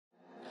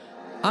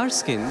Our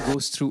skin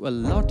goes through a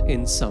lot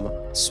in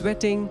summer.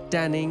 Sweating,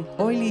 tanning,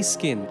 oily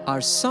skin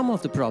are some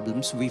of the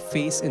problems we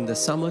face in the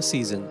summer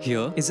season.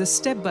 Here is a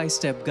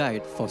step-by-step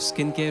guide for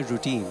skincare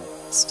routine.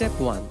 Step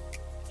 1.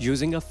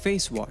 Using a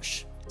face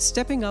wash.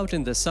 Stepping out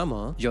in the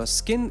summer, your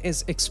skin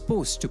is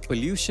exposed to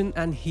pollution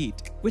and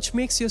heat, which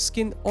makes your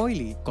skin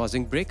oily,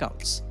 causing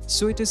breakouts.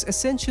 So it is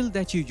essential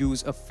that you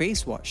use a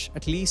face wash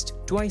at least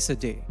twice a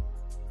day.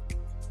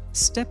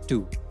 Step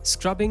 2.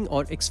 Scrubbing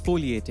or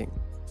exfoliating.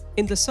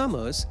 In the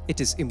summers,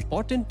 it is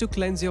important to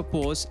cleanse your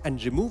pores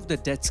and remove the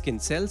dead skin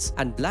cells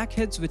and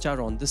blackheads which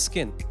are on the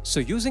skin. So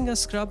using a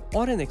scrub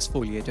or an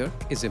exfoliator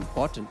is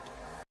important.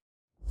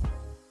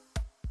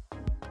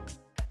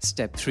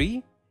 Step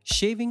 3.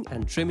 Shaving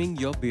and trimming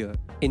your beard.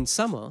 In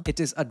summer, it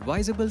is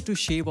advisable to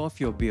shave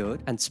off your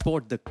beard and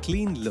sport the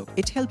clean look.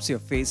 It helps your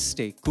face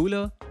stay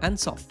cooler and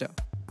softer.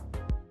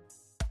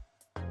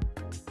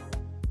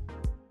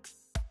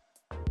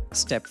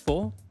 Step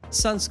 4.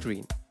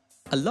 Sunscreen.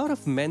 A lot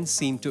of men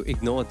seem to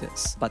ignore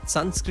this, but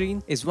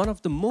sunscreen is one of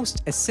the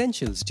most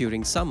essentials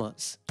during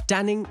summers.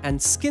 Tanning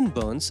and skin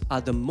burns are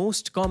the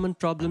most common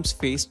problems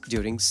faced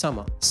during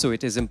summer. So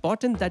it is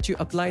important that you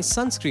apply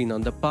sunscreen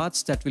on the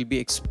parts that will be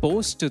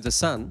exposed to the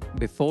sun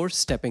before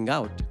stepping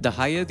out. The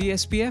higher the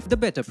SPF, the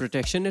better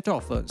protection it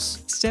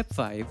offers. Step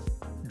 5.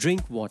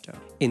 Drink water.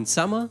 In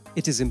summer,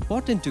 it is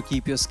important to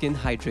keep your skin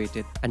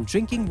hydrated, and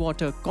drinking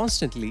water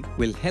constantly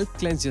will help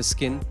cleanse your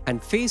skin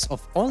and face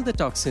off all the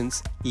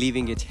toxins,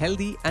 leaving it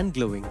healthy and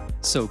glowing.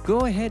 So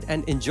go ahead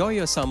and enjoy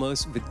your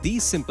summers with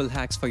these simple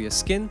hacks for your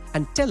skin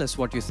and tell us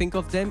what you think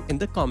of them in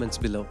the comments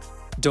below.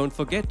 Don't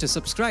forget to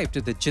subscribe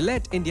to the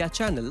Gillette India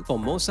channel for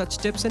more such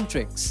tips and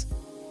tricks.